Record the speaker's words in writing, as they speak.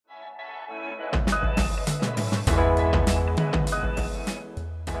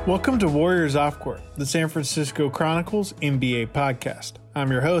Welcome to Warriors Off Court, the San Francisco Chronicles NBA podcast.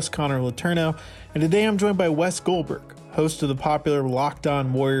 I'm your host, Connor Letourneau, and today I'm joined by Wes Goldberg, host of the popular Locked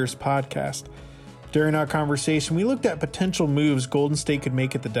On Warriors podcast. During our conversation, we looked at potential moves Golden State could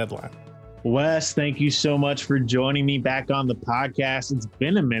make at the deadline. Wes, thank you so much for joining me back on the podcast. It's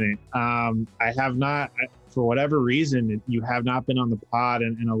been a minute. I have not, for whatever reason, you have not been on the pod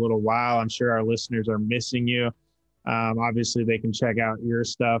in a little while. I'm sure our listeners are missing you. Obviously, they can check out your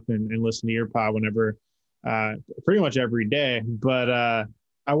stuff and listen to your pod whenever, pretty much every day. But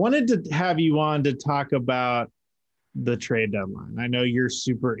I wanted to have you on to talk about the trade deadline. I know you're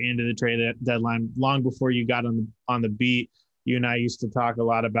super into the trade deadline. Long before you got on the beat, you and I used to talk a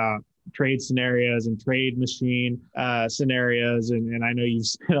lot about trade scenarios and trade machine scenarios. And I know you've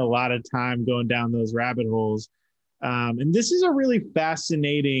spent a lot of time going down those rabbit holes. And this is a really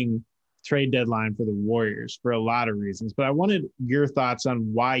fascinating trade deadline for the Warriors for a lot of reasons, but I wanted your thoughts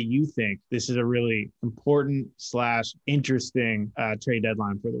on why you think this is a really important / interesting trade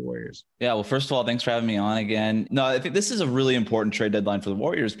deadline for the Warriors. Yeah, well, first of all, thanks for having me on again. No, I think this is a really important trade deadline for the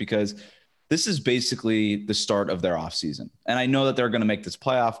Warriors because this is basically the start of their offseason. And I know that they're going to make this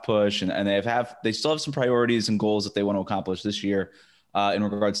playoff push and they still have some priorities and goals that they want to accomplish this year in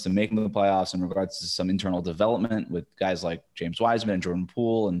regards to making the playoffs, in regards to some internal development with guys like James Wiseman and Jordan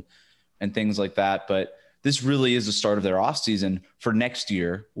Poole and things like that. But this really is the start of their offseason for next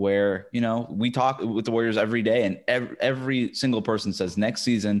year where, you know, we talk with the Warriors every day and every single person says next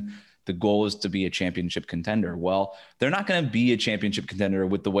season, the goal is to be a championship contender. Well, they're not going to be a championship contender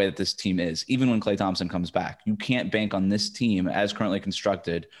with the way that this team is, even when Klay Thompson comes back. You can't bank on this team as currently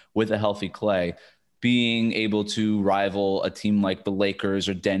constructed with a healthy Klay being able to rival a team like the Lakers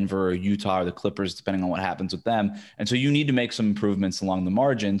or Denver or Utah or the Clippers, depending on what happens with them. And so you need to make some improvements along the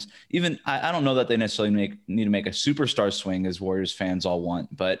margins. Even I don't know that they necessarily need to make a superstar swing as Warriors fans all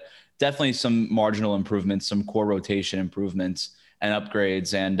want, but definitely some marginal improvements, some core rotation improvements and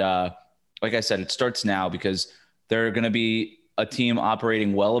upgrades. And like I said, it starts now because they're going to be a team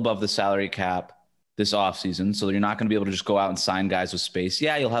operating well above the salary cap this offseason. So you're not going to be able to just go out and sign guys with space.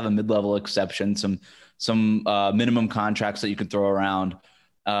 Yeah, you'll have a mid-level exception, some minimum contracts that you can throw around.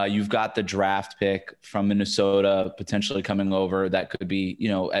 You've got the draft pick from Minnesota potentially coming over that could be, you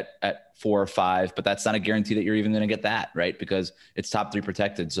know, at 4 or 5, but that's not a guarantee that you're even going to get that, right? Because it's top 3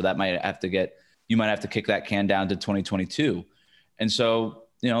 protected. So that you might have to kick that can down to 2022. And so,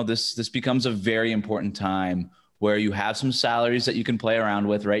 you know, this becomes a very important time where you have some salaries that you can play around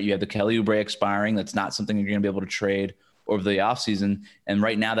with, right? You have the Kelly Oubre expiring. That's not something you're going to be able to trade over the offseason. And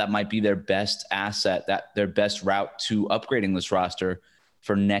right now that might be their best asset, their best route to upgrading this roster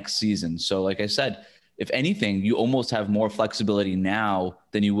for next season. So like I said, if anything, you almost have more flexibility now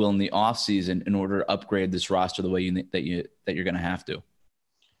than you will in the offseason in order to upgrade this roster the way that you're going to have to.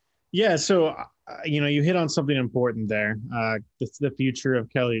 Yeah. So, you know, you hit on something important there. It's the future of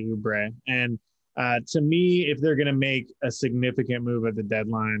Kelly Oubre. And to me, if they're going to make a significant move at the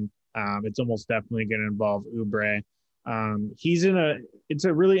deadline, it's almost definitely going to involve Oubre. It's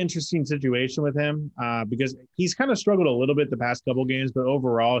a really interesting situation with him because he's kind of struggled a little bit the past couple games, but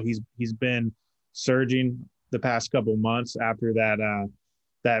overall he's been surging the past couple months after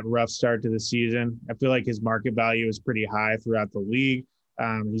that rough start to the season. I feel like his market value is pretty high throughout the league.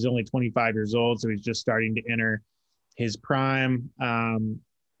 He's only 25 years old, so he's just starting to enter his prime.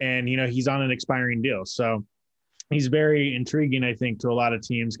 And, you know, he's on an expiring deal. So he's very intriguing, I think, to a lot of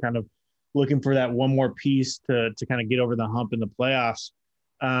teams kind of looking for that one more piece to kind of get over the hump in the playoffs.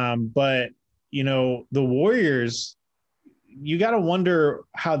 But, you know, the Warriors, you got to wonder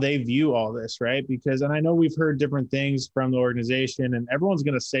how they view all this, right? Because, and I know we've heard different things from the organization and everyone's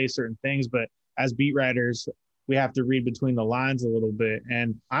going to say certain things, but as beat writers, we have to read between the lines a little bit.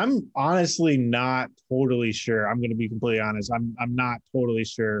 And I'm honestly not totally sure. I'm going to be completely honest. I'm not totally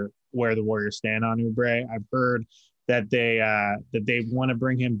sure where the Warriors stand on Oubre. I've heard that they want to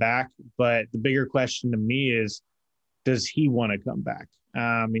bring him back, but the bigger question to me is, does he want to come back?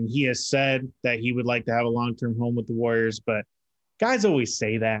 And he has said that he would like to have a long-term home with the Warriors, but guys always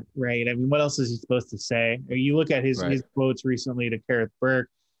say that, right? I mean, what else is he supposed to say? You look at his quotes recently to Kerith Burke.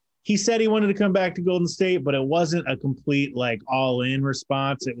 He said he wanted to come back to Golden State, but it wasn't a complete like all-in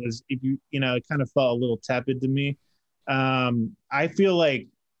response. It was, it kind of felt a little tepid to me. I feel like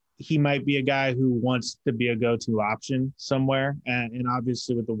he might be a guy who wants to be a go-to option somewhere. And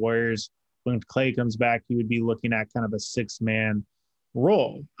obviously with the Warriors, when Klay comes back, he would be looking at kind of a 6-man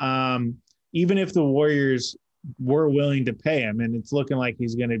role. Even if the Warriors were willing to pay him, and it's looking like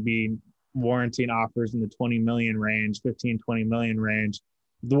he's going to be warranting offers in the 20 million range, 15, 20 million range.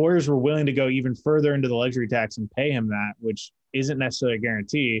 the Warriors were willing to go even further into the luxury tax and pay him that, which isn't necessarily a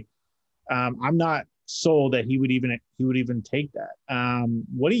guarantee, I'm not sold that he would even take that.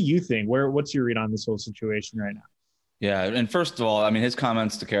 What do you think? What's your read on this whole situation right now? Yeah, and first of all, I mean, his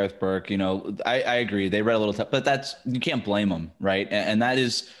comments to Kareth Burke, I agree. They read a little tough, but you can't blame them, right? And that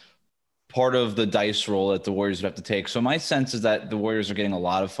is part of the dice roll that the Warriors would have to take. So my sense is that the Warriors are getting a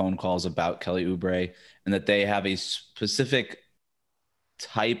lot of phone calls about Kelly Oubre and that they have a specific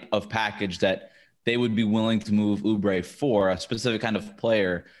type of package that they would be willing to move Oubre for, a specific kind of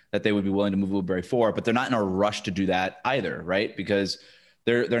player that they would be willing to move Oubre for, but they're not in a rush to do that either, right? Because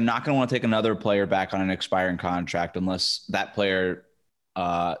they're not going to want to take another player back on an expiring contract unless that player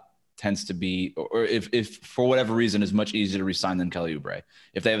tends to be, or if for whatever reason is much easier to resign than Kelly Oubre.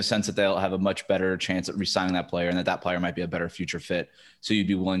 If they have a sense that they'll have a much better chance at resigning that player and that player might be a better future fit, so you'd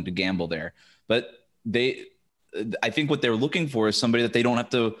be willing to gamble there. But I think what they're looking for is somebody that they don't have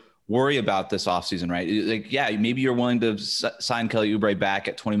to worry about this offseason, right? Like, yeah, maybe you're willing to sign Kelly Oubre back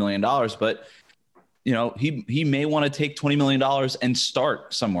at $20 million, but he may want to take $20 million and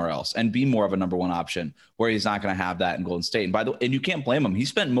start somewhere else and be more of a number one option where he's not going to have that in Golden State. And and you can't blame him. He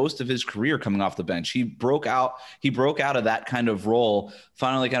spent most of his career coming off the bench. He broke out of that kind of role,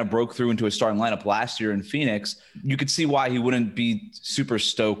 finally kind of broke through into a starting lineup last year in Phoenix. You could see why he wouldn't be super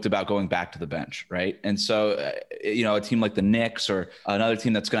stoked about going back to the bench, right? And so, a team like the Knicks or another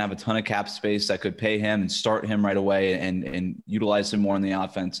team that's going to have a ton of cap space that could pay him and start him right away and utilize him more in the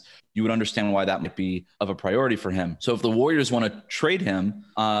offense, you would understand why that might be of a priority for him. So if the Warriors want to trade him,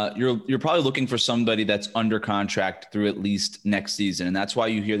 you're probably looking for somebody that's under contract through at least next season. And that's why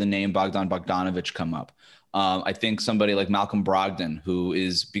you hear the name Bogdan Bogdanović come up. I think somebody like Malcolm Brogdon, who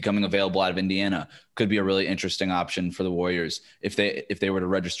is becoming available out of Indiana, could be a really interesting option for the Warriors if they were to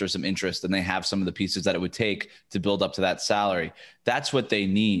register some interest and they have some of the pieces that it would take to build up to that salary. That's what they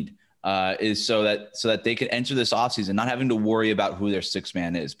need. Is so that they could enter this offseason not having to worry about who their sixth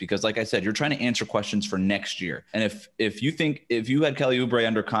man is. Because like I said, you're trying to answer questions for next year. And if you had Kelly Oubre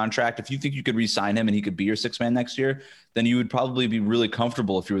under contract, if you think you could re-sign him and he could be your sixth man next year, then you would probably be really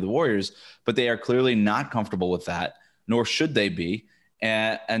comfortable if you were the Warriors. But they are clearly not comfortable with that, nor should they be.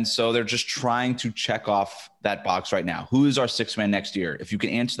 And so they're just trying to check off that box right now. Who is our sixth man next year? If you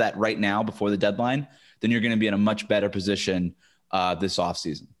can answer that right now before the deadline, then you're going to be in a much better position this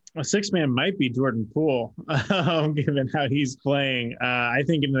offseason. A six man might be Jordan Poole, given how he's playing. I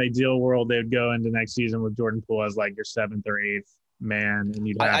think in the ideal world, they would go into next season with Jordan Poole as like your seventh or eighth man.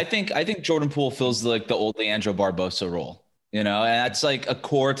 And I think Jordan Poole fills like the old Leandro Barbosa role, and that's like a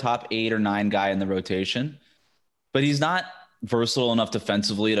core top 8 or 9 guy in the rotation, but he's not versatile enough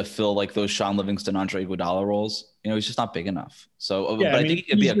defensively to fill like those Sean Livingston, Andre Iguodala roles. He's just not big enough. So, yeah, but I think he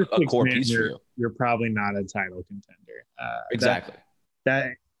could be a core piece for you. You're probably not a title contender. Exactly.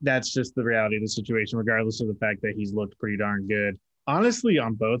 That's just the reality of the situation, regardless of the fact that he's looked pretty darn good. Honestly,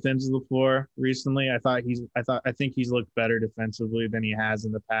 on both ends of the floor recently, I think he's looked better defensively than he has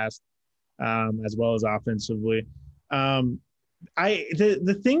in the past, as well as offensively. The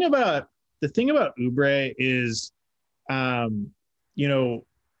thing about Oubre is, you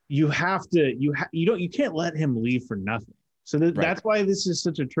can't let him leave for nothing. So that's why this is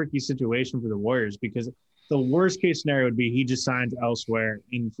such a tricky situation for the Warriors, because the worst case scenario would be he just signs elsewhere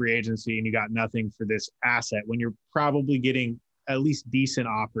in free agency and you got nothing for this asset when you're probably getting at least decent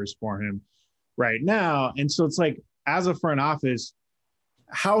offers for him right now. And so it's like, as a front office,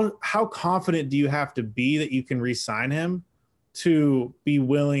 how confident do you have to be that you can re-sign him to be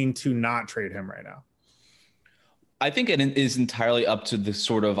willing to not trade him right now? I think it is entirely up to the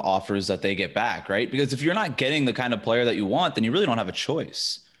sort of offers that they get back, right? Because if you're not getting the kind of player that you want, then you really don't have a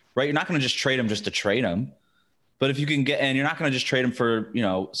choice, right? You're not going to just trade him just to trade him. But if you can and you're not going to just trade him for,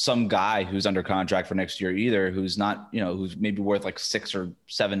 some guy who's under contract for next year either, who's not, who's maybe worth like $6 or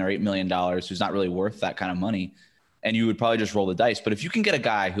 $7 or $8 million, who's not really worth that kind of money. And you would probably just roll the dice. But if you can get a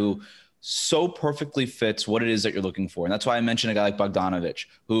guy who so perfectly fits what it is that you're looking for. And that's why I mentioned a guy like Bogdanović,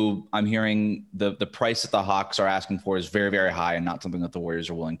 who I'm hearing the price that the Hawks are asking for is very, very high and not something that the Warriors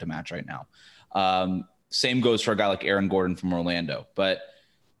are willing to match right now. Same goes for a guy like Aaron Gordon from Orlando. But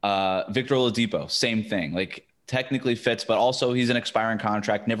Victor Oladipo, same thing. Like, technically fits, but also he's an expiring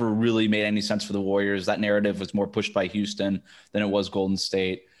contract. Never really made any sense for the Warriors. That narrative was more pushed by Houston than it was Golden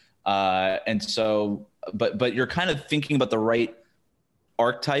State. And so, but you're kind of thinking about the right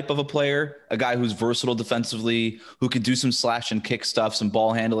archetype of a player, a guy who's versatile defensively, who can do some slash and kick stuff, some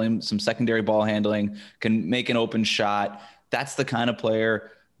ball handling, some secondary ball handling, can make an open shot. That's the kind of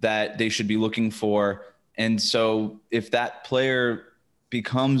player that they should be looking for. And so if that player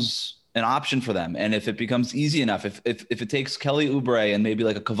becomes an option for them. And if it becomes easy enough, if it takes Kelly Oubre and maybe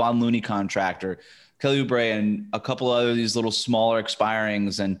like a Kevon Looney contract, or Kelly Oubre and a couple of these little smaller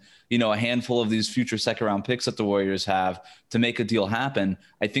expirings and, a handful of these future second round picks that the Warriors have to make a deal happen,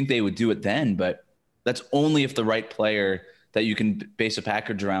 I think they would do it then. But that's only if the right player that you can base a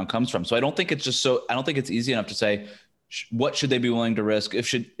package around comes from. So I don't think it's easy enough to say, what should they be willing to risk?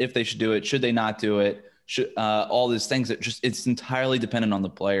 If they should do it, should they not do it? All these things it's entirely dependent on the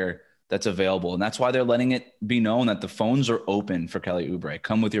player that's available. And that's why they're letting it be known that the phones are open for Kelly Oubre.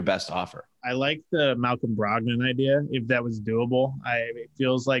 Come with your best offer. I like the Malcolm Brogdon idea. If that was doable, it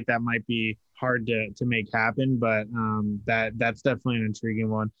feels like that might be hard to make happen, but that's definitely an intriguing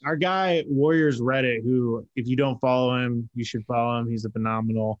one. Our guy, Warriors Reddit, who, if you don't follow him, you should follow him. He's a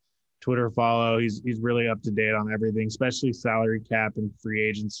phenomenal Twitter follow. He's really up to date on everything, especially salary cap and free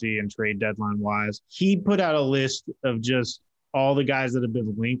agency and trade deadline wise. He put out a list of just all the guys that have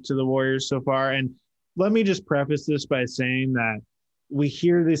been linked to the Warriors so far. And let me just preface this by saying that we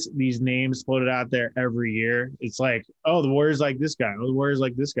hear these names floated out there every year. It's like, oh, the Warriors like this guy. Oh, the Warriors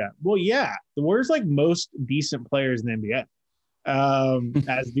like this guy. Well, yeah, the Warriors like most decent players in the NBA,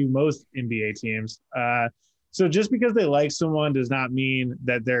 as do most NBA teams. So just because they like someone does not mean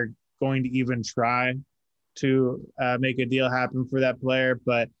that they're going to even try to make a deal happen for that player.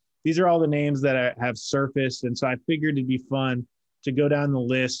 But these are all the names that have surfaced. And so I figured it'd be fun to go down the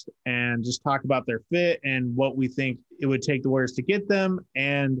list and just talk about their fit and what we think it would take the Warriors to get them,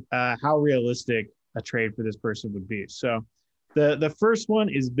 and how realistic a trade for this person would be. So the first one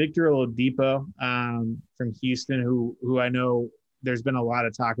is Victor Oladipo from Houston, who I know there's been a lot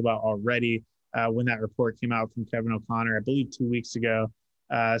of talk about already when that report came out from Kevin O'Connor, I believe 2 weeks ago,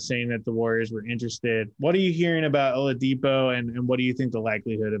 saying that the Warriors were interested. What are you hearing about Oladipo, and what do you think the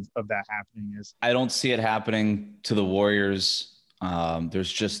likelihood of that happening is? I don't see it happening to the Warriors.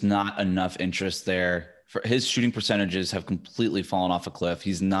 There's just not enough interest there. His shooting percentages have completely fallen off a cliff.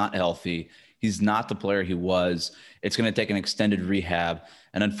 He's not healthy. He's not the player he was. It's going to take an extended rehab.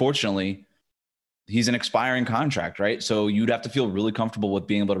 And unfortunately, he's an expiring contract, right? So you'd have to feel really comfortable with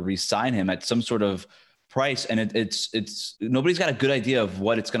being able to re-sign him at some sort of price. And it's nobody's got a good idea of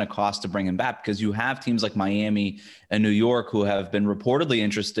what it's going to cost to bring him back, because you have teams like Miami and New York who have been reportedly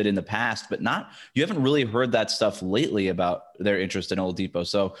interested in the past, but you haven't really heard that stuff lately about their interest in Oladipo.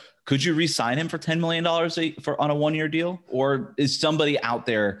 So could you re-sign him for $10 million on a 1-year deal? Or is somebody out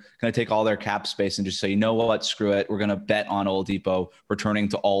there going to take all their cap space and just say, you know what, screw it, we're going to bet on Oladipo returning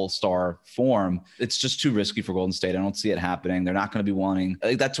to all-star form? It's just too risky for Golden State. I don't see it happening. They're not going to be wanting.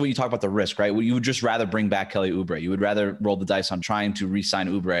 That's what you talk about, the risk, right? You would just rather bring back Kelly Oubre. You would rather roll the dice on trying to re-sign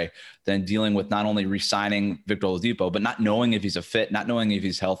Oubre than dealing with not only re-signing Victor Oladipo, but not knowing if he's a fit, not knowing if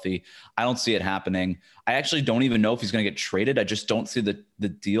he's healthy. I don't see it happening. I actually don't even know if he's going to get traded. I just don't see the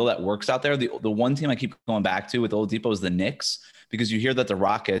deal that works out there. The one team I keep going back to with Oladipo is the Knicks, because you hear that the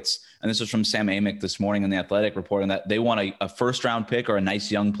Rockets, and this was from Sam Amick this morning in The Athletic, reporting that they want a first-round pick or a nice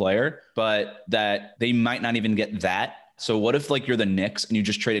young player, but that they might not even get that. So what if you're the Knicks and you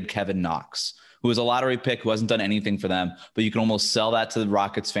just traded Kevin Knox, who is a lottery pick, who hasn't done anything for them, but you can almost sell that to the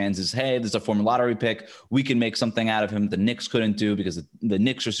Rockets fans as, hey, there's a former lottery pick. We can make something out of him the Knicks couldn't do because the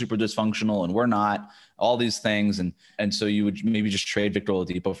Knicks are super dysfunctional and we're not, all these things. And so you would maybe just trade Victor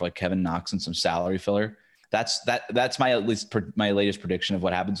Oladipo for Kevin Knox and some salary filler. That's my latest prediction of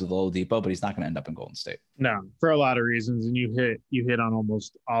what happens with Oladipo, but he's not going to end up in Golden State. No, for a lot of reasons. And you hit on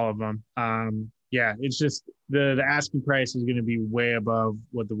almost all of them. Yeah, it's just the asking price is going to be way above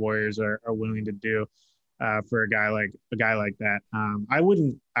what the Warriors are willing to do for a guy like that. I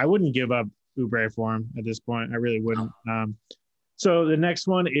wouldn't give up Oubre for him at this point. I really wouldn't. So the next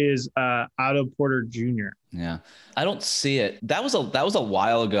one is Otto Porter Jr. Yeah, I don't see it. That was a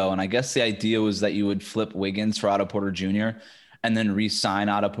while ago, and I guess the idea was that you would flip Wiggins for Otto Porter Jr. and then re-sign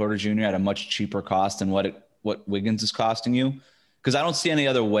Otto Porter Jr. at a much cheaper cost than what Wiggins is costing you. Because I don't see any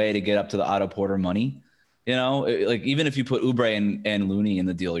other way to get up to the Otto Porter money. Even if you put Oubre and Looney in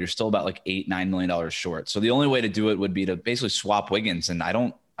the deal, you're still about $8-9 million short. So the only way to do it would be to basically swap Wiggins. And I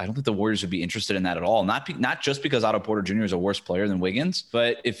don't think the Warriors would be interested in that at all. Not just because Otto Porter Jr. is a worse player than Wiggins,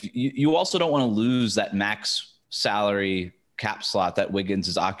 but if you also don't want to lose that max salary cap slot that Wiggins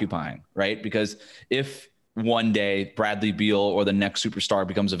is occupying, right? Because if one day Bradley Beal or the next superstar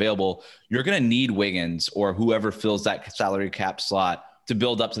becomes available, you're going to need Wiggins or whoever fills that salary cap slot to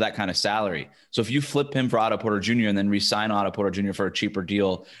build up to that kind of salary. So if you flip him for Otto Porter Jr. and then re-sign Otto Porter Jr. for a cheaper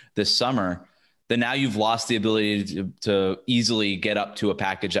deal this summer, then now you've lost the ability to easily get up to a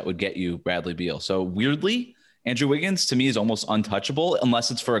package that would get you Bradley Beal. So weirdly, Andrew Wiggins to me is almost untouchable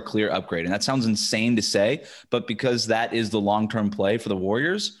unless it's for a clear upgrade. And that sounds insane to say, but because that is the long-term play for the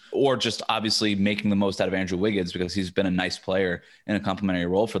Warriors, or just obviously making the most out of Andrew Wiggins because he's been a nice player in a complementary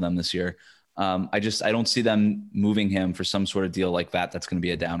role for them this year. I don't see them moving him for some sort of deal like that. That's going to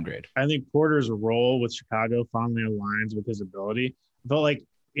be a downgrade. I think Porter's role with Chicago finally aligns with his ability. I felt like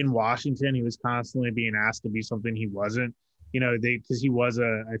in Washington, he was constantly being asked to be something he wasn't, because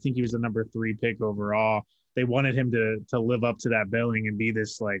I think he was the number 3 pick overall. They wanted him to live up to that billing and be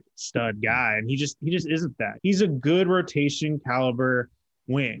this like stud guy. And he just isn't that. He's a good rotation caliber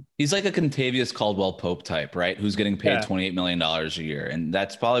wing. He's like a Contavious Caldwell-Pope type, right? Who's getting paid $28 million a year. And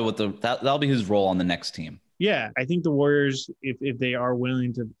that's probably what that'll be his role on the next team. Yeah, I think the Warriors, if they are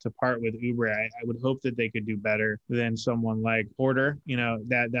willing to part with Oubre, I would hope that they could do better than someone like Porter.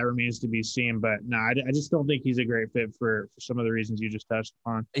 That remains to be seen. But no, I just don't think he's a great fit for some of the reasons you just touched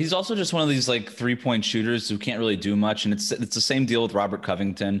upon. He's also just one of these like 3-point shooters who can't really do much. And it's the same deal with Robert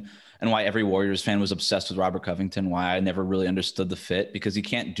Covington, and why every Warriors fan was obsessed with Robert Covington, why I never really understood the fit, because he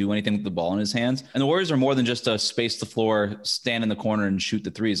can't do anything with the ball in his hands. And the Warriors are more than just a space the floor, stand in the corner and shoot the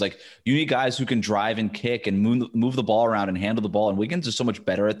threes. Like, you need guys who can drive and kick and move the ball around and handle the ball. And Wiggins is so much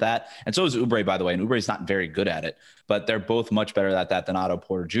better at that. And so is Oubre, by the way. And Oubre is not very good at it, but they're both much better at that than Otto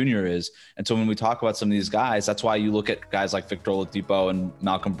Porter Jr. is. And so when we talk about some of these guys, that's why you look at guys like Victor Oladipo and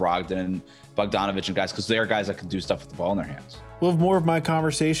Malcolm Brogdon and Bogdanovich and guys, because they're guys that can do stuff with the ball in their hands. We'll have more of my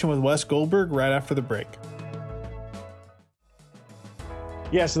conversation with Wes Goldberg right after the break.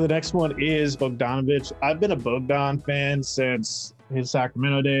 Yeah, so the next one is Bogdanovich. I've been a Bogdan fan since his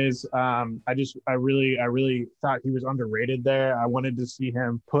Sacramento days. I really thought he was underrated there. I wanted to see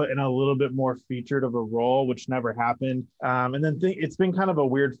him put in a little bit more featured of a role, which never happened. And then it's been kind of a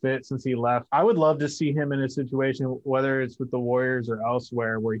weird fit since he left. I would love to see him in a situation, whether it's with the Warriors or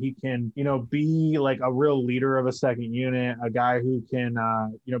elsewhere, where he can, be like a real leader of a second unit, a guy who can,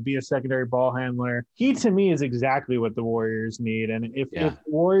 be a secondary ball handler. He, to me, is exactly what the Warriors need. And if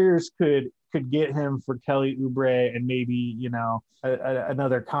Warriors could get him for Kelly Oubre and maybe,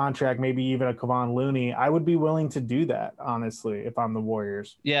 another contract, maybe even a Kevon Looney, I would be willing to do that, honestly, if I'm the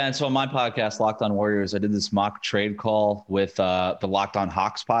Warriors. Yeah, and so on my podcast, Locked On Warriors, I did this mock trade call with the Locked On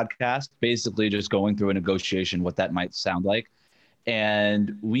Hawks podcast, basically just going through a negotiation, what that might sound like.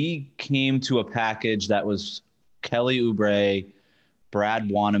 And we came to a package that was Kelly Oubre, Brad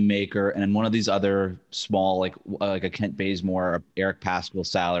Wanamaker, and then one of these other small, like a Kent Bazemore, Eric Paschall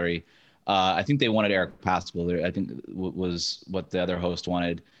salary. I think they wanted Eric Paschall. I think was what the other host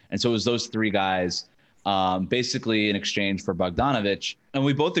wanted. And so it was those 3 guys, basically in exchange for Bogdanovich. And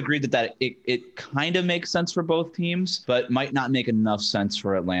we both agreed that it kind of makes sense for both teams, but might not make enough sense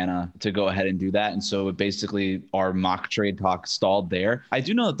for Atlanta to go ahead and do that. And so basically our mock trade talk stalled there. I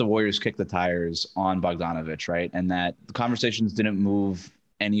do know that the Warriors kicked the tires on Bogdanovich, right? And that the conversations didn't move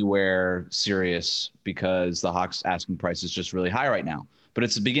anywhere serious because the Hawks asking price is just really high right now. But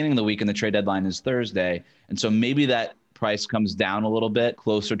it's the beginning of the week and the trade deadline is Thursday. And so maybe that price comes down a little bit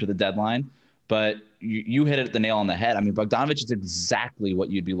closer to the deadline. But you hit it the nail on the head. I mean, Bogdanovich is exactly what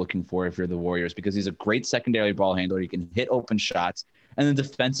you'd be looking for if you're the Warriors, because he's a great secondary ball handler. He can hit open shots. And then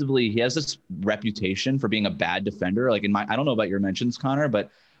defensively, he has this reputation for being a bad defender. Like I don't know about your mentions, Connor, but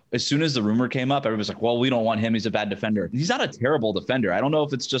as soon as the rumor came up, everybody's like, well, we don't want him. He's a bad defender. He's not a terrible defender. I don't know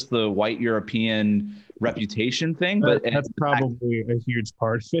if it's just the white European reputation thing, but that's probably a huge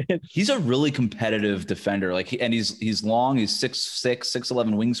part of it. He's a really competitive defender. He's long, he's 6'6",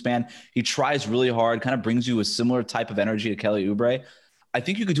 6'11" wingspan. He tries really hard, kind of brings you a similar type of energy to Kelly Oubre. I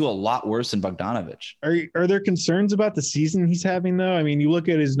think you could do a lot worse than Bogdanovich. Are there concerns about the season he's having, though? I mean, you look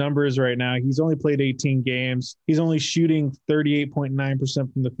at his numbers right now. He's only played 18 games. He's only shooting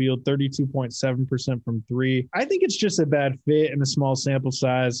 38.9% from the field, 32.7% from 3. I think it's just a bad fit in a small sample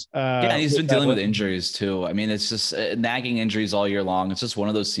size. Yeah, he's been dealing with injuries, too. I mean, it's just nagging injuries all year long. It's just one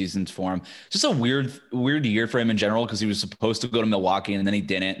of those seasons for him. Just a weird year for him in general, because he was supposed to go to Milwaukee, and then he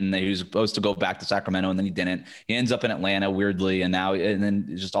didn't. And then he was supposed to go back to Sacramento, and then he didn't. He ends up in Atlanta, weirdly, and now – and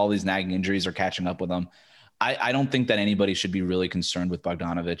then just all these nagging injuries are catching up with him. I don't think that anybody should be really concerned with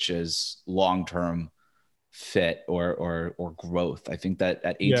Bogdanovich's long-term fit or growth. I think that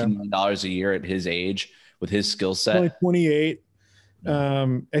at $18 million a year at his age, with his skill set, only 28.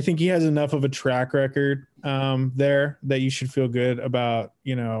 I think he has enough of a track record there that you should feel good about,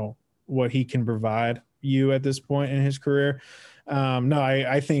 what he can provide you at this point in his career.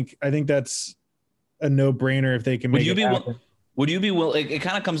 I think that's a no-brainer if they can make it happen. Would you be willing? It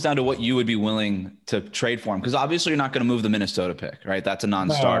kind of comes down to what you would be willing to trade for him, because obviously you're not going to move the Minnesota pick, right? That's a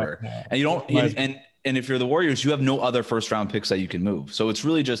non-starter, and you don't. And if you're the Warriors, you have no other first round picks that you can move. So it's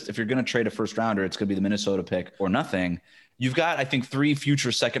really just, if you're going to trade a first rounder, it's going to be the Minnesota pick or nothing. You've got, I think, 3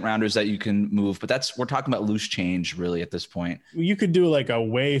 future second rounders that you can move, but we're talking about loose change really at this point. You could do like a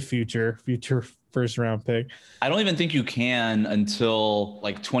way future first round pick. I don't even think you can until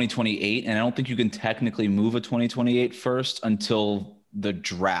like 2028. And I don't think you can technically move a 2028 first until the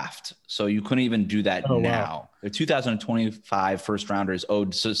draft. So you couldn't even do that now. Wow. The 2025 first rounder is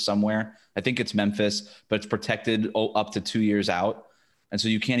owed to somewhere. I think it's Memphis, but it's protected up to 2 years out. And so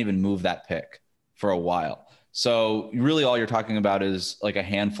you can't even move that pick for a while. So really all you're talking about is like a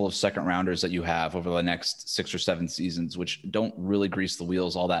handful of second rounders that you have over the next 6 or 7 seasons, which don't really grease the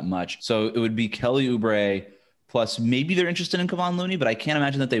wheels all that much. So it would be Kelly Oubre plus maybe they're interested in Kevon Looney, but I can't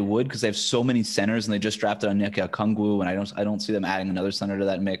imagine that they would because they have so many centers and they just drafted Onyeka Okongwu, and I don't see them adding another center to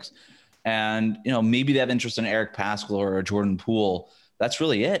that mix. And, maybe they have interest in Eric Paschall or Jordan Poole. That's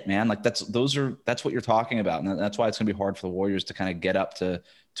really it, man. Like that's what you're talking about. And that's why it's going to be hard for the Warriors to kind of get up to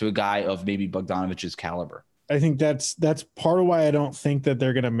a guy of maybe Bogdanovich's caliber. I think that's part of why I don't think that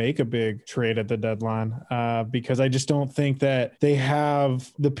they're going to make a big trade at the deadline, because I just don't think that they have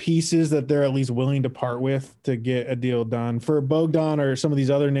the pieces that they're at least willing to part with to get a deal done. For Bogdan or some of these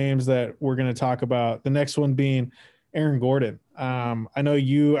other names that we're going to talk about, the next one being Aaron Gordon.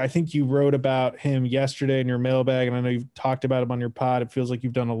 I think you wrote about him yesterday in your mailbag, and I know you've talked about him on your pod. It feels like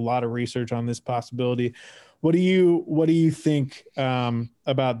you've done a lot of research on this possibility. What do you think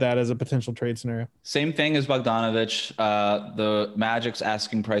about that as a potential trade scenario? Same thing as Bogdanovich. The Magic's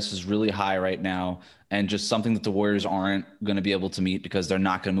asking price is really high right now, and just something that the Warriors aren't going to be able to meet because they're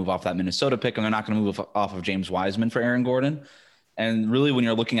not going to move off that Minnesota pick, and they're not going to move off of James Wiseman for Aaron Gordon. And really, when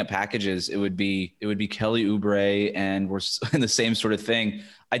you're looking at packages, it would be Kelly Oubre, and we're in the same sort of thing.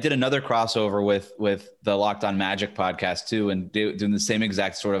 I did another crossover with the Locked On Magic podcast too, and doing the same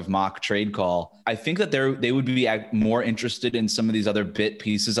exact sort of mock trade call. I think that they would be more interested in some of these other bit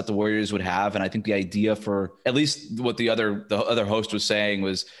pieces that the Warriors would have. And I think the idea for at least what the other host was saying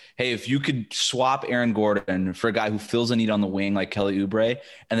was, hey, if you could swap Aaron Gordon for a guy who fills a need on the wing like Kelly Oubre,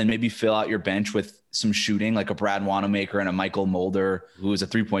 and then maybe fill out your bench with some shooting like a Brad Wanamaker and a Michael Mulder, who is a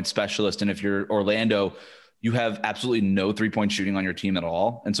 3-point specialist. And if you're Orlando, you have absolutely no 3-point shooting on your team at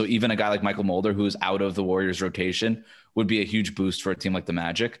all. And so even a guy like Michael Mulder, who is out of the Warriors rotation, would be a huge boost for a team like the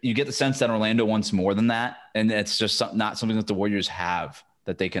Magic. You get the sense that Orlando wants more than that. And it's just not something that the Warriors have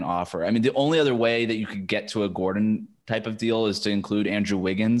that they can offer. I mean, the only other way that you could get to a Gordon type of deal is to include Andrew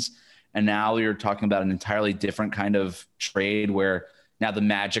Wiggins. And now you're talking about an entirely different kind of trade where now the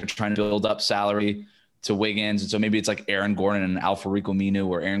Magic are trying to build up salary to Wiggins. And so maybe it's like Aaron Gordon and Al-Farouq Aminu,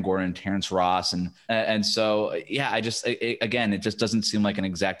 or Aaron Gordon and Terrence Ross. And so, yeah, again, it just doesn't seem like an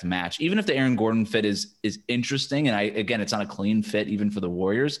exact match. Even if the Aaron Gordon fit is interesting. And it's not a clean fit even for the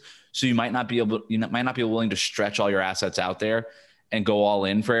Warriors. So you might not be willing to stretch all your assets out there and go all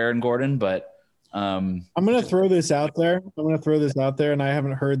in for Aaron Gordon. But I'm going to throw this out there. And I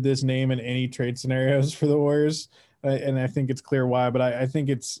haven't heard this name in any trade scenarios for the Warriors. And I think it's clear why, but I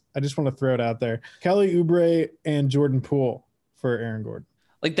just want to throw it out there. Kelly Oubre and Jordan Poole for Aaron Gordon.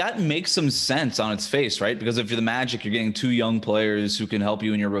 Like, that makes some sense on its face, right? Because if you're the Magic, you're getting 2 young players who can help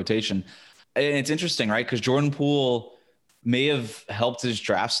you in your rotation. And it's interesting, right? Because Jordan Poole may have helped his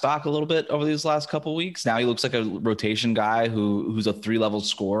draft stock a little bit over these last couple of weeks. Now he looks like a rotation guy who's a 3-level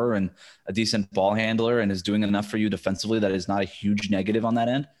scorer and a decent ball handler and is doing enough for you defensively that is not a huge negative on that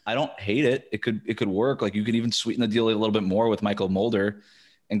end. I don't hate it. It could work. Like, you could even sweeten the deal a little bit more with Michael Mulder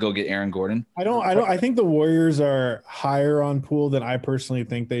and go get Aaron Gordon. I think the Warriors are higher on Poole than I personally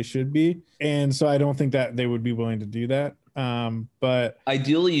think they should be. And so I don't think that they would be willing to do that. But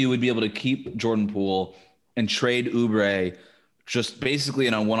ideally you would be able to keep Jordan Poole and trade Oubre just basically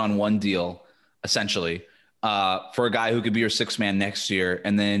in a one-on-one deal, essentially, for a guy who could be your 6th man next year.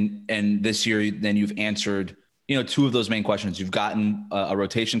 And this year, then you've answered, 2 of those main questions. You've gotten a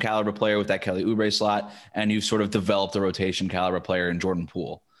rotation caliber player with that Kelly Oubre slot, and you've sort of developed a rotation caliber player in Jordan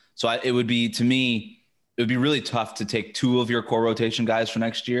Poole. So it would be really tough to take 2 of your core rotation guys for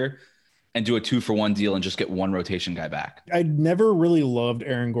next year and do a 2-for-1 deal and just get 1 rotation guy back. I never really loved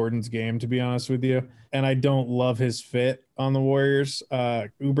Aaron Gordon's game, to be honest with you. And I don't love his fit on the Warriors.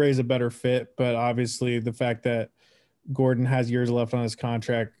 Oubre is a better fit, but obviously the fact that Gordon has years left on his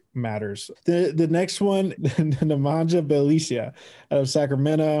contract matters. The next one, Nemanja Bjelica out of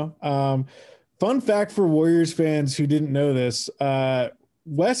Sacramento. Fun fact for Warriors fans who didn't know this,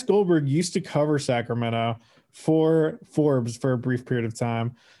 Wes Goldberg used to cover Sacramento for Forbes for a brief period of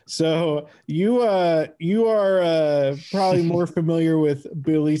time. So you are probably more familiar with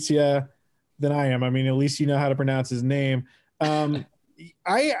Bjelica than I am. I mean, at least you know how to pronounce his name.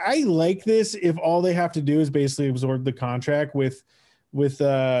 I like this if all they have to do is basically absorb the contract with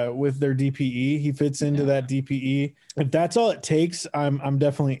their DPE. He fits into that DPE. If that's all it takes, I'm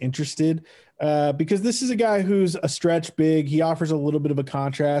definitely interested because this is a guy who's a stretch big. He offers a little bit of a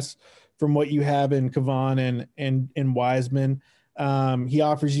contrast from what you have in Kavan and Wiseman. He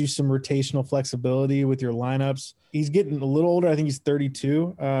offers you some rotational flexibility with your lineups. He's getting a little older. I think he's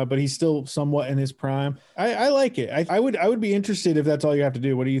 32, but he's still somewhat in his prime. I like it. I would be interested if that's all you have to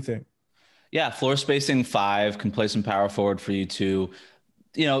do. What do you think? Yeah, floor spacing 5, can play some power forward for you too.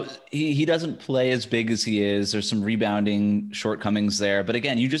 You know, he doesn't play as big as he is. There's some rebounding shortcomings there. But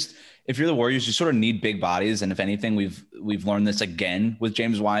again, if you're the Warriors, you sort of need big bodies. And if anything, we've learned this again with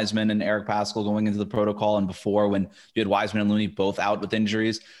James Wiseman and Eric Paschall going into the protocol, and before when you had Wiseman and Looney both out with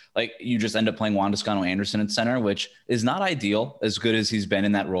injuries, like you just end up playing Juan Toscano-Anderson at center, which is not ideal, as good as he's been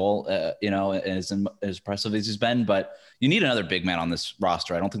in that role, and as impressive as he's been. But you need another big man on this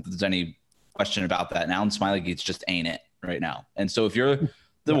roster. I don't think there's any question about that. Now, and Smiley Geets just ain't it right now. And so if you're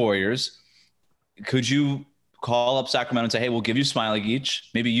the Warriors, could you call up Sacramento and say, hey, we'll give you Smiley Geach.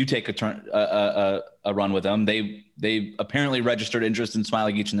 Maybe you take a run with them. They apparently registered interest in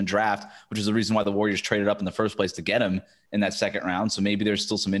Smiley Geach in the draft, which is the reason why the Warriors traded up in the first place to get him in that second round. So maybe there's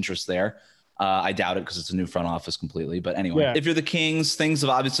still some interest there. I doubt it because it's a new front office completely. But anyway, If you're the Kings, things have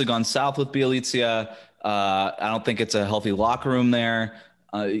obviously gone south with Bjelica. I don't think it's a healthy locker room there.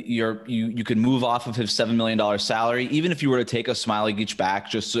 You could move off of his $7 million salary. Even if you were to take a Smiley Geach back,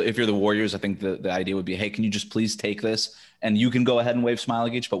 just so if you're the Warriors, I think the idea would be, hey, can you just please take this and you can go ahead and waive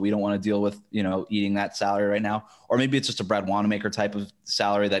Smiley Geach, but we don't want to deal with, eating that salary right now. Or maybe it's just a Brad Wanamaker type of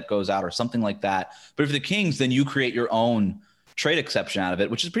salary that goes out or something like that. But if you're the Kings, then you create your own trade exception out of it,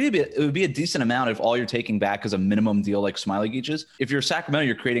 which is it would be a decent amount if all you're taking back is a minimum deal like Smiley Geach's. If you're Sacramento,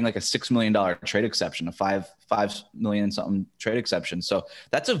 you're creating like a $6 million trade exception, a $5 million something trade exception. So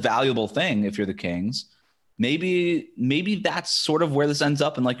that's a valuable thing if you're the Kings. Maybe that's sort of where this ends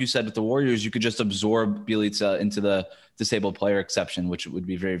up. And like you said, with the Warriors, you could just absorb Bjelica into the disabled player exception, which would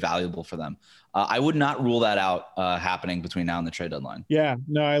be very valuable for them. I would not rule that out happening between now and the trade deadline. Yeah,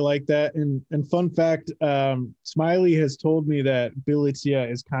 no, I like that. And fun fact, Smiley has told me that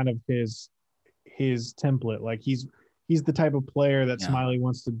Bjelica is kind of his template. Like he's the type of player that Smiley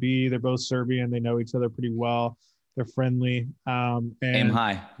wants to be. They're both Serbian. They know each other pretty well. They're friendly. And aim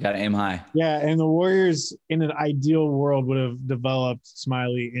high. You got to aim high. Yeah, and the Warriors in an ideal world would have developed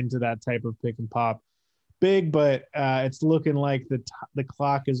Smiley into that type of pick and pop big, but it's looking like the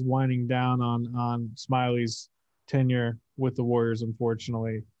clock is winding down on Smiley's tenure with the Warriors,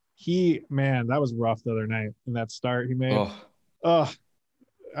 unfortunately. That was rough the other night in that start he made.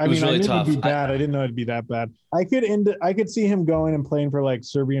 I knew it'd be bad. I didn't know it'd be that bad. I could see him going and playing for like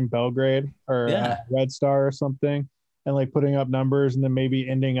Serbian Belgrade or Red Star or something, and like putting up numbers, and then maybe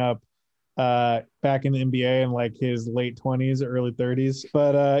ending up back in the NBA in like his late 20s, early 30s.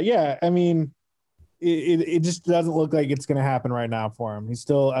 But it just doesn't look like it's going to happen right now for him. He's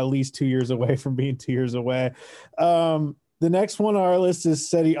still at least 2 years away from being 2 years away. The next one on our list is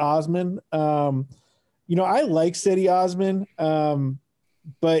Cedi Osman. I like Cedi Osman.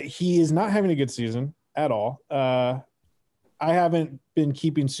 But he is not having a good season at all. I haven't been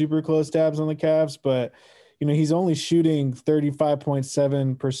keeping super close tabs on the Cavs, but he's only shooting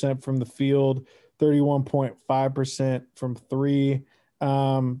 35.7% from the field, 31.5% from three.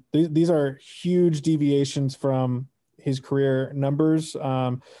 These are huge deviations from his career numbers.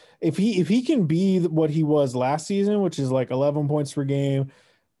 If he can be what he was last season, which is like 11 points per game,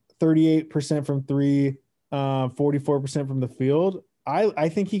 38% from three, 44% from the field, I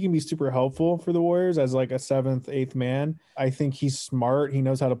think he can be super helpful for the Warriors as like a 7th, 8th man. I think he's smart. He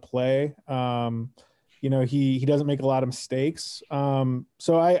knows how to play. He doesn't make a lot of mistakes.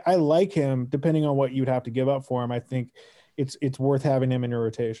 So I like him. Depending on what you'd have to give up for him, I think it's worth having him in your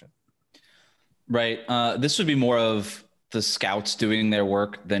rotation. Right. This would be more of the scouts doing their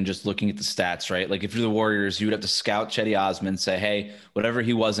work than just looking at the stats, right? Like if you're the Warriors, you would have to scout Cedi Osman, say, hey, whatever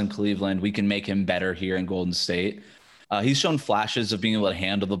he was in Cleveland, we can make him better here in Golden State. He's shown flashes of being able to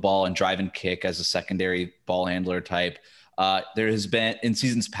handle the ball and drive and kick as a secondary ball handler type. There has been, in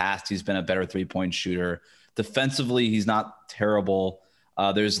seasons past, he's been a better 3-point shooter. Defensively, he's not terrible.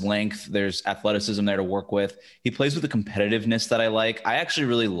 There's length, there's athleticism there to work with. He plays with the competitiveness that I like. I actually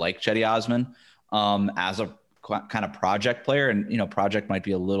really like Cedi Osman as a kind of project player, and project might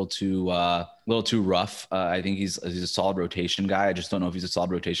be a little too rough. I think he's a solid rotation guy. I just don't know if he's a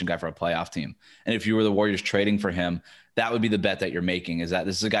solid rotation guy for a playoff team. And if you were the Warriors trading for him, that would be the bet that you're making, is that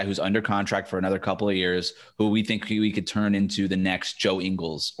this is a guy who's under contract for another couple of years, who we think we could turn into the next Joe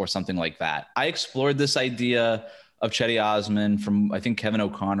Ingles or something like that. I explored this idea of Cedi Osman. From, I think Kevin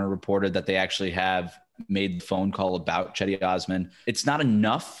O'Connor reported that they actually have made the phone call about Cedi Osman. It's not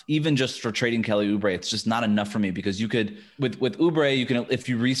enough, even just for trading Kelly Oubre. It's just not enough for me, because you could, with Oubre, you can, if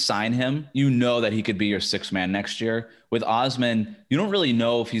you re-sign him, you know that he could be your sixth man next year. With Osman, you don't really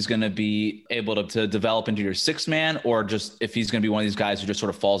know if he's going to be able to develop into your sixth man, or just if he's going to be one of these guys who just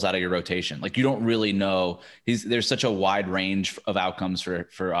sort of falls out of your rotation. Like, you don't really know. There's such a wide range of outcomes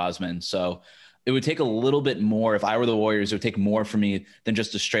for Osman. So it would take a little bit more. If I were the Warriors, it would take more for me than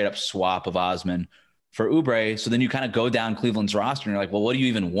just a straight up swap of Osman for Oubre. So then you kind of go down Cleveland's roster and you're like, well, what do you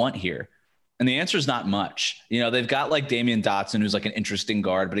even want here? And the answer is not much. You know, they've got like Damian Dotson, who's like an interesting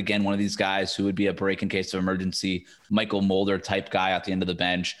guard, but again, one of these guys who would be a break in case of emergency, Michael Mulder type guy at the end of the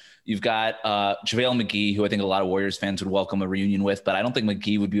bench. You've got JaVale McGee, who I think a lot of Warriors fans would welcome a reunion with, but I don't think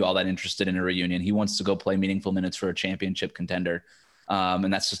McGee would be all that interested in a reunion. He wants to go play meaningful minutes for a championship contender.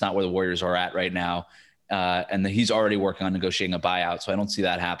 And that's just not where the Warriors are at right now. And he's already working on negotiating a buyout. So I don't see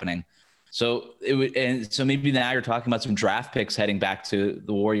that happening. So so maybe now you're talking about some draft picks heading back to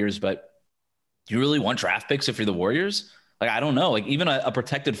the Warriors, but do you really want draft picks if you're the Warriors? Like, I don't know, like even a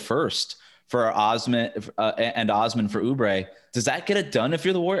protected first for Osman and Osman for Oubre, does that get it done if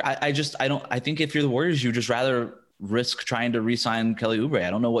you're the Warriors? I think if you're the Warriors, you just rather risk trying to re-sign Kelly Oubre.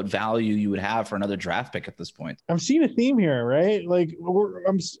 I don't know what value you would have for another draft pick at this point. I'm seeing a theme here, right? Like we're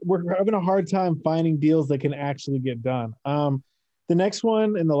having a hard time finding deals that can actually get done. The next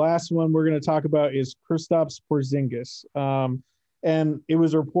one and the last one we're going to talk about is Kristaps Porzingis. And it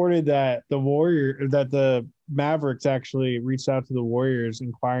was reported that the Mavericks actually reached out to the Warriors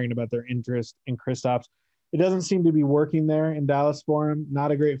inquiring about their interest in Kristaps. It doesn't seem to be working there in Dallas for him.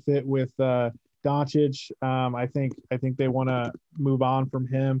 Not a great fit with Doncic. I think they want to move on from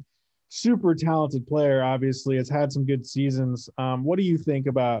him. Super talented player, obviously, has had some good seasons. What do you think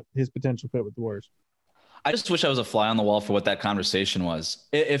about his potential fit with the Warriors? I just wish I was a fly on the wall for what that conversation was.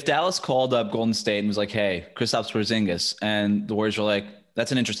 If Dallas called up Golden State and was like, "Hey, Kristaps Porzingis," and the Warriors were like,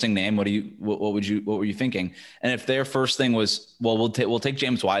 "That's an interesting name. What were you thinking?" And if their first thing was, "Well, we'll take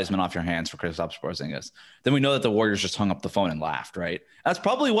James Wiseman off your hands for Kristaps Porzingis," then we know that the Warriors just hung up the phone and laughed, right? That's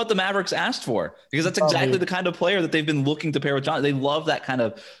probably what the Mavericks asked for, because that's exactly the kind of player that they've been looking to pair with John. They love that kind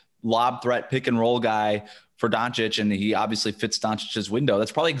of lob threat, pick and roll guy for Doncic, and he obviously fits Doncic's window.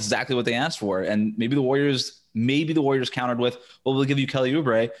 That's probably exactly what they asked for. And maybe the Warriors countered with, "Well, we'll give you Kelly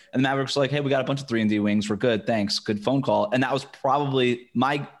Oubre." And the Mavericks were like, "Hey, we got a bunch of 3-and-D wings. We're good. Thanks. Good phone call." And that was probably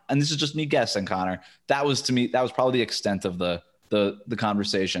and this is just me guessing, Connor. That was probably the extent of the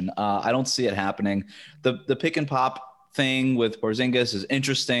conversation. I don't see it happening. The pick and pop thing with Porzingis is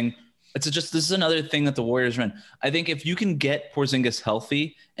interesting. This is another thing that the Warriors run. I think if you can get Porzingis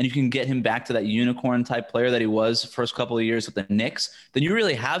healthy and you can get him back to that unicorn type player that he was first couple of years with the Knicks, then you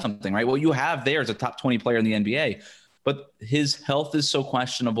really have something, right? What you have there is a top 20 player in the NBA, but his health is so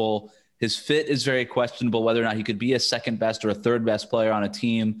questionable. His fit is very questionable, whether or not he could be a second best or a third best player on a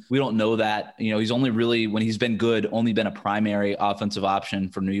team. We don't know that. You know, he's only really, when he's been good, only been a primary offensive option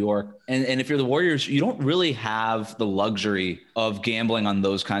for New York. And if you're the Warriors, you don't really have the luxury of gambling on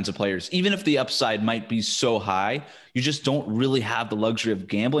those kinds of players. Even if the upside might be so high, you just don't really have the luxury of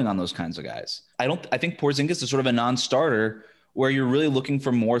gambling on those kinds of guys. I think Porzingis is sort of a non-starter where you're really looking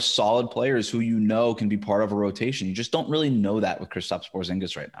for more solid players who you know can be part of a rotation. You just don't really know that with Kristaps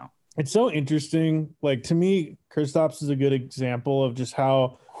Porzingis right now. It's so interesting. Like, to me, Kristaps is a good example of just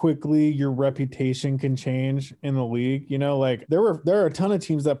how quickly your reputation can change in the league. You know, like there are a ton of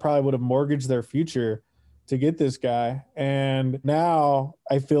teams that probably would have mortgaged their future to get this guy. And now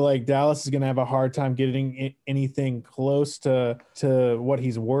I feel like Dallas is going to have a hard time getting anything close to what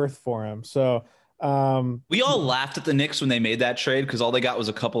he's worth for him. So we all laughed at the Knicks when they made that trade because all they got was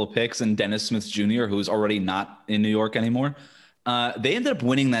a couple of picks and Dennis Smith Jr., who's already not in New York anymore. They ended up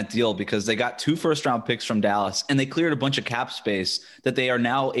winning that deal because they got 2 first-round picks from Dallas, and they cleared a bunch of cap space that they are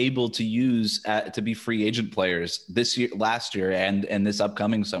now able to use to be free agent players last year, and this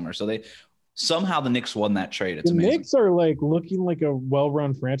upcoming summer. So somehow the Knicks won that trade. It's amazing. Knicks are like looking like a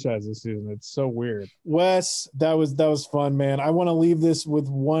well-run franchise this season. It's so weird. Wes, that was fun, man. I want to leave this with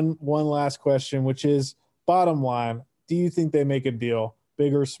one last question, which is, bottom line, do you think they make a deal,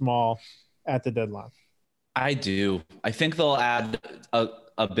 big or small, at the deadline? I do. I think they'll add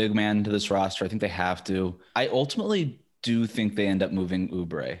a big man to this roster. I think they have to. I ultimately do think they end up moving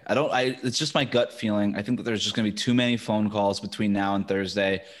Oubre. It's just my gut feeling. I think that there's just going to be too many phone calls between now and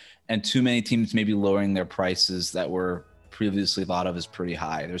Thursday, and too many teams maybe lowering their prices that were previously thought of as pretty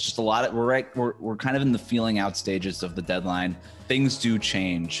high. There's just a lot of, we're kind of in the feeling out stages of the deadline. Things do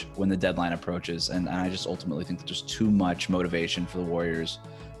change when the deadline approaches. And I just ultimately think that there's too much motivation for the Warriors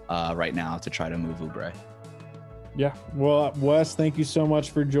right now to try to move Oubre. Yeah. Well, Wes, thank you so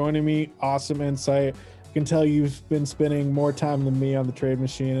much for joining me. Awesome insight. I can tell you've been spending more time than me on the trade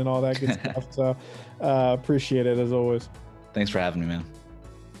machine and all that good stuff. So appreciate it as always. Thanks for having me, man.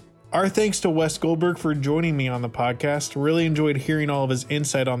 Our thanks to Wes Goldberg for joining me on the podcast. Really enjoyed hearing all of his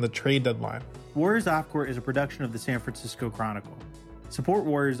insight on the trade deadline. Warriors Off Court is a production of the San Francisco Chronicle. Support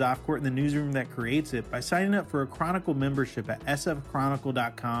Warriors Off Court in the newsroom that creates it by signing up for a Chronicle membership at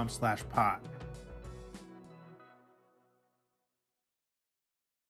sfchronicle.com/pod.